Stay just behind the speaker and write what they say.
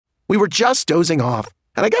We were just dozing off,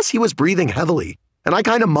 and I guess he was breathing heavily, and I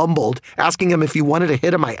kind of mumbled, asking him if he wanted a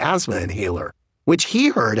hit of my asthma inhaler, which he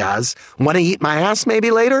heard as, "Want to eat my ass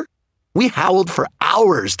maybe later?" We howled for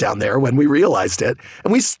hours down there when we realized it,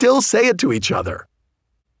 and we still say it to each other.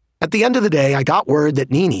 At the end of the day, I got word that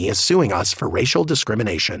Nene is suing us for racial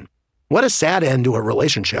discrimination. What a sad end to a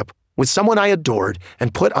relationship with someone I adored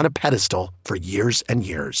and put on a pedestal for years and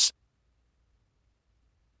years.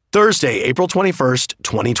 Thursday, April 21st,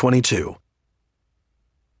 2022.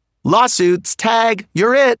 Lawsuits, tag,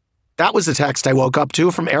 you're it. That was the text I woke up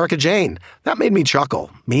to from Erica Jane. That made me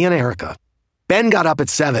chuckle, me and Erica. Ben got up at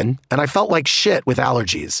 7, and I felt like shit with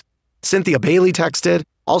allergies. Cynthia Bailey texted,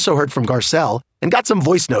 also heard from Garcelle, and got some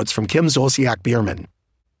voice notes from Kim Zolciak-Bierman.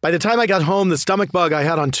 By the time I got home, the stomach bug I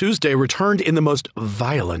had on Tuesday returned in the most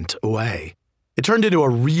violent way. It turned into a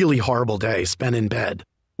really horrible day spent in bed.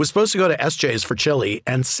 Was supposed to go to SJ's for chili,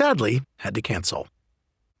 and sadly, had to cancel.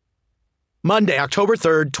 Monday, October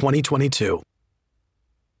 3rd, 2022.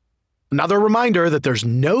 Another reminder that there's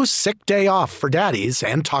no sick day off for daddies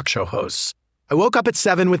and talk show hosts. I woke up at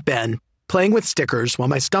 7 with Ben, playing with stickers while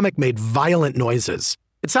my stomach made violent noises.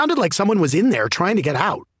 It sounded like someone was in there trying to get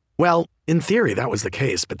out. Well, in theory, that was the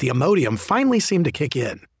case, but the Imodium finally seemed to kick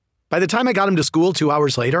in. By the time I got him to school 2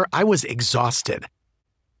 hours later, I was exhausted.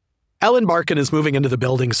 Ellen Barkin is moving into the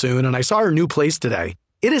building soon, and I saw her new place today.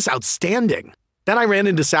 It is outstanding. Then I ran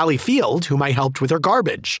into Sally Field, whom I helped with her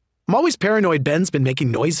garbage. I'm always paranoid Ben's been making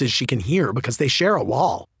noises she can hear because they share a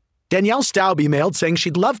wall. Danielle Staub emailed saying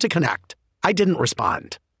she'd love to connect. I didn't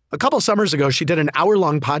respond. A couple summers ago, she did an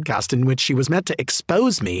hour-long podcast in which she was meant to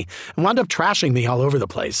expose me and wound up trashing me all over the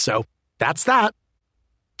place, so that's that.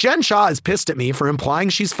 Jen Shaw is pissed at me for implying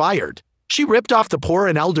she's fired. She ripped off the poor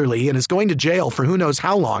and elderly and is going to jail for who knows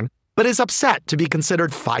how long, but is upset to be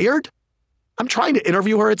considered fired? I'm trying to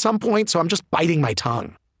interview her at some point, so I'm just biting my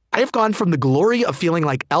tongue. I have gone from the glory of feeling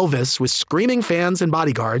like Elvis with screaming fans and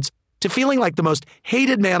bodyguards to feeling like the most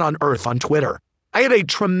hated man on earth on Twitter. I had a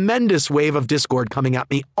tremendous wave of discord coming at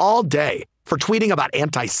me all day for tweeting about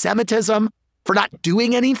anti-Semitism, for not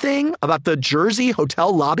doing anything about the Jersey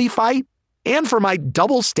hotel lobby fight, and for my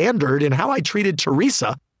double standard in how I treated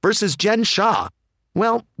Teresa versus Jen Shaw.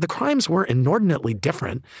 Well, the crimes were inordinately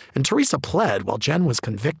different, and Teresa pled while Jen was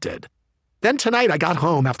convicted. Then tonight I got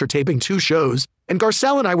home after taping 2 shows, and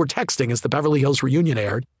Garcelle and I were texting as the Beverly Hills reunion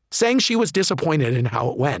aired, saying she was disappointed in how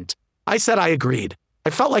it went. I said I agreed.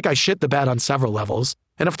 I felt like I shit the bed on several levels,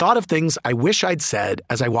 and have thought of things I wish I'd said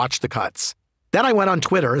as I watched the cuts. Then I went on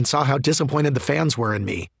Twitter and saw how disappointed the fans were in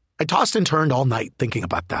me. I tossed and turned all night thinking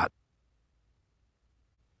about that.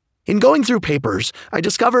 In going through papers, I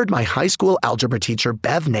discovered my high school algebra teacher,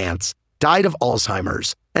 Bev Nance, died of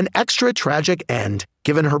Alzheimer's, an extra tragic end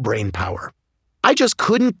given her brain power. I just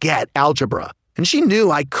couldn't get algebra, and she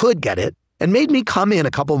knew I could get it and made me come in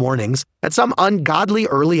a couple mornings at some ungodly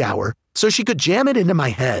early hour so she could jam it into my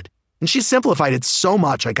head, and she simplified it so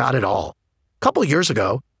much I got it all. A couple years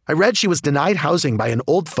ago, I read she was denied housing by an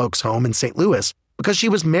old folks' home in St. Louis because she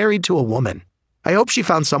was married to a woman. I hope she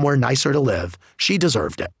found somewhere nicer to live. She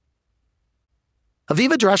deserved it.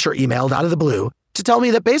 Aviva Drescher emailed out of the blue to tell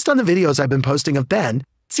me that based on the videos I've been posting of Ben,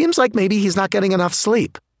 it seems like maybe he's not getting enough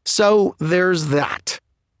sleep. So there's that.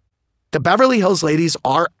 The Beverly Hills ladies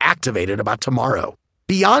are activated about tomorrow.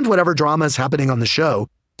 Beyond whatever drama is happening on the show,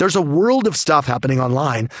 there's a world of stuff happening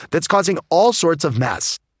online that's causing all sorts of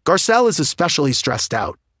mess. Garcelle is especially stressed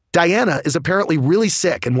out. Diana is apparently really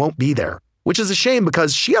sick and won't be there, which is a shame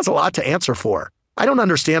because she has a lot to answer for. I don't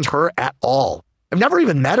understand her at all. I've never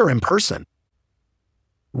even met her in person.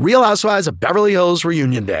 Real Housewives of Beverly Hills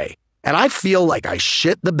reunion day, and I feel like I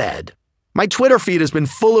shit the bed. My Twitter feed has been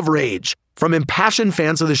full of rage from impassioned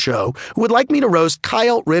fans of the show who would like me to roast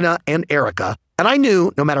Kyle, Rinna, and Erica, and I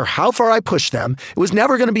knew no matter how far I pushed them, it was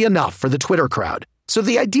never going to be enough for the Twitter crowd. So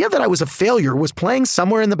the idea that I was a failure was playing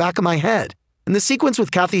somewhere in the back of my head, and the sequence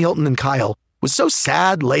with Kathy Hilton and Kyle was so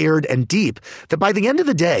sad, layered, and deep that by the end of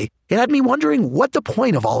the day, it had me wondering what the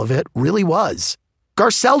point of all of it really was.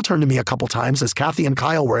 Garcelle turned to me a couple times as Kathy and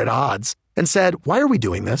Kyle were at odds and said, "Why are we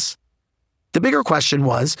doing this?" The bigger question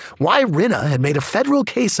was why Rinna had made a federal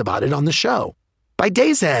case about it on the show. By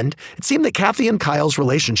day's end, it seemed that Kathy and Kyle's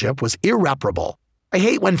relationship was irreparable. I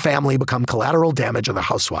hate when family become collateral damage of the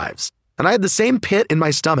Housewives, and I had the same pit in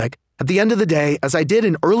my stomach at the end of the day as I did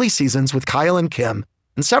in early seasons with Kyle and Kim,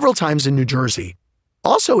 and several times in New Jersey.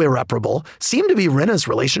 Also irreparable seemed to be Rinna's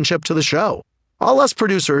relationship to the show. All us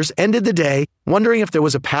producers ended the day wondering if there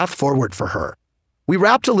was a path forward for her. We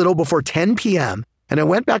wrapped a little before 10 p.m., and I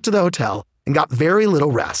went back to the hotel and got very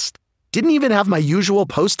little rest. Didn't even have my usual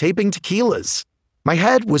post-taping tequilas. My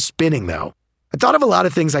head was spinning, though. I thought of a lot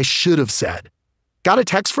of things I should have said. Got a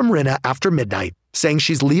text from Rinna after midnight saying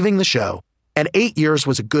she's leaving the show, and 8 years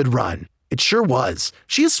was a good run. It sure was.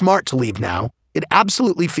 She is smart to leave now. It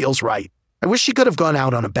absolutely feels right. I wish she could have gone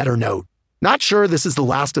out on a better note. Not sure this is the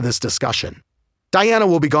last of this discussion. Diana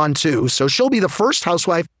will be gone too, so she'll be the first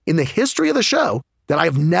housewife in the history of the show that I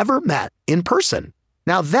have never met in person.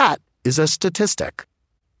 Now that is a statistic.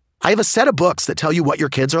 I have a set of books that tell you what your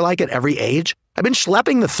kids are like at every age. I've been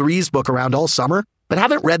schlepping the Threes book around all summer, but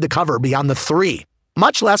haven't read the cover beyond the 3,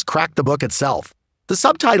 much less cracked the book itself. The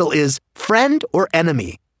subtitle is Friend or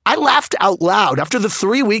Enemy. I laughed out loud. After the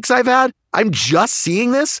 3 weeks I've had, I'm just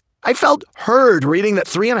seeing this. I felt heard reading that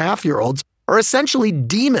 3.5-year-olds are essentially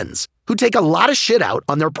demons who take a lot of shit out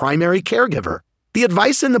on their primary caregiver. The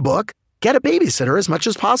advice in the book, get a babysitter as much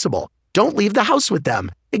as possible. Don't leave the house with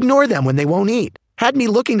them. Ignore them when they won't eat. Had me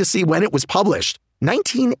looking to see when it was published.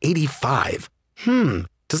 1985.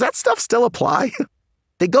 Does that stuff still apply?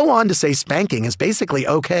 They go on to say spanking is basically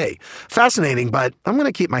okay. Fascinating, but I'm going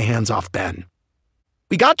to keep my hands off Ben.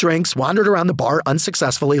 We got drinks, wandered around the bar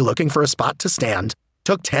unsuccessfully looking for a spot to stand,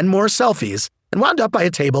 took 10 more selfies, and wound up by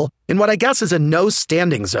a table in what I guess is a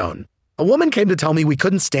no-standing zone. A woman came to tell me we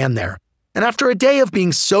couldn't stand there. And after a day of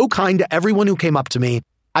being so kind to everyone who came up to me,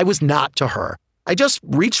 I was not to her. I just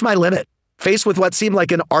reached my limit, faced with what seemed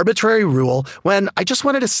like an arbitrary rule when I just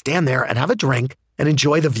wanted to stand there and have a drink and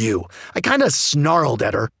enjoy the view. I kind of snarled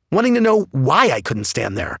at her, wanting to know why I couldn't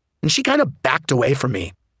stand there, and she kind of backed away from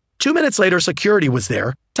me. 2 minutes later, security was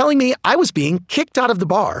there, telling me I was being kicked out of the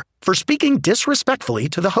bar for speaking disrespectfully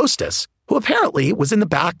to the hostess, who apparently was in the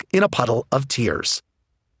back in a puddle of tears.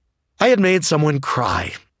 I had made someone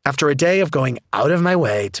cry after a day of going out of my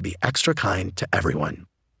way to be extra kind to everyone.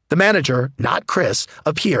 The manager, not Chris,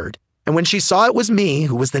 appeared, and when she saw it was me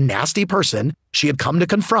who was the nasty person she had come to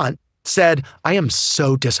confront, said, "I am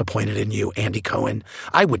so disappointed in you, Andy Cohen.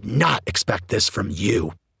 I would not expect this from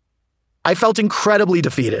you." I felt incredibly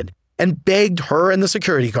defeated and begged her and the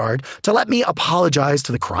security guard to let me apologize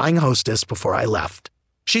to the crying hostess before I left.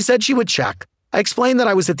 She said she would check. I explained that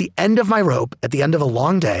I was at the end of my rope at the end of a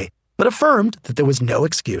long day, but affirmed that there was no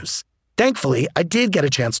excuse. Thankfully, I did get a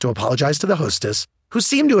chance to apologize to the hostess, who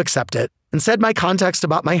seemed to accept it and said my context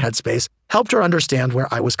about my headspace helped her understand where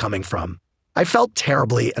I was coming from. I felt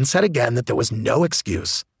terribly and said again that there was no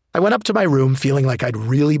excuse. I went up to my room feeling like I'd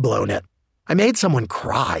really blown it. I made someone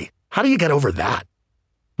cry. How do you get over that?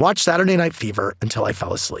 Watched Saturday Night Fever until I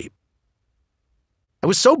fell asleep. I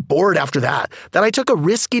was so bored after that I took a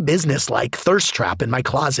risky business like thirst trap in my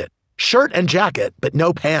closet, shirt and jacket, but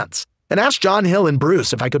no pants, and asked John Hill and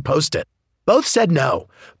Bruce if I could post it. Both said no.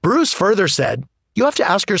 Bruce further said, "You have to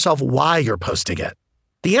ask yourself why you're posting it."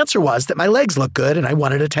 The answer was that my legs look good and I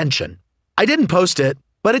wanted attention. I didn't post it,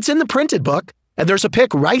 but it's in the printed book, and there's a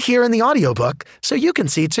pic right here in the audiobook, so you can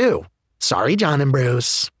see too. Sorry, John and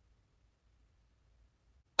Bruce.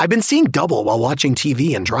 I've been seeing double while watching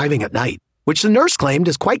TV and driving at night, which the nurse claimed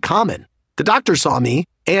is quite common. The doctor saw me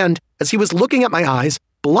and, as he was looking at my eyes,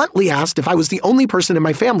 bluntly asked if I was the only person in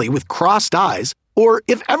my family with crossed eyes or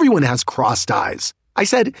if everyone has crossed eyes. I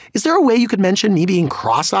said, "Is there a way you could mention me being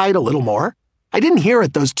cross-eyed a little more?" I didn't hear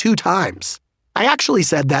it those 2 times. I actually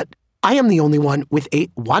said that I am the only one with a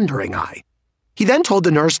wandering eye. He then told the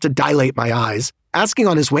nurse to dilate my eyes, asking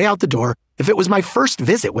on his way out the door if it was my first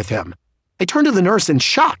visit with him. I turned to the nurse in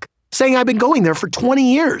shock, saying I've been going there for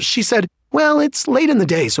 20 years. She said, "Well, it's late in the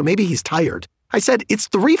day, so maybe he's tired." I said, "It's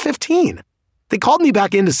 3:15. They called me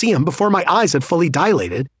back in to see him before my eyes had fully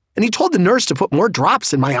dilated, and he told the nurse to put more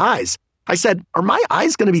drops in my eyes. I said, "Are my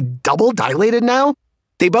eyes going to be double dilated now?"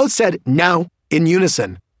 They both said no in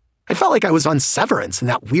unison. I felt like I was on severance in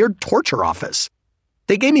that weird torture office.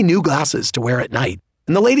 They gave me new glasses to wear at night,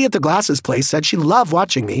 and the lady at the glasses place said she loved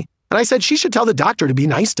watching me, and I said she should tell the doctor to be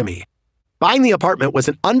nice to me. Buying the apartment was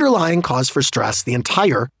an underlying cause for stress the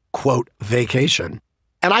entire, quote, vacation.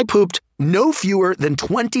 And I pooped no fewer than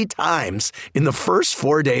 20 times in the first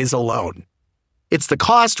 4 days alone. It's the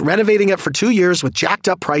cost renovating it for 2 years with jacked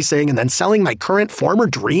up pricing and then selling my current former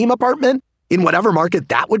dream apartment in whatever market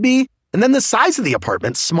that would be, and then the size of the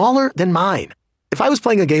apartment smaller than mine. If I was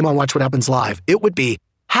playing a game on Watch What Happens Live, it would be,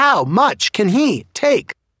 how much can he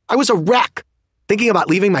take? I was a wreck. Thinking about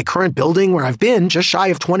leaving my current building where I've been just shy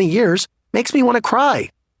of 20 years makes me want to cry.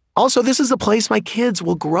 Also, this is the place my kids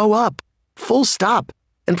will grow up. Full stop.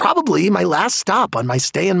 And probably my last stop on my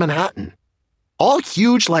stay in Manhattan. All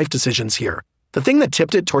huge life decisions here. The thing that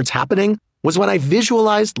tipped it towards happening was when I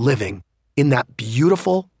visualized living in that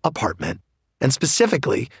beautiful apartment, and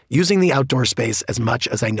specifically using the outdoor space as much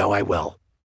as I know I will.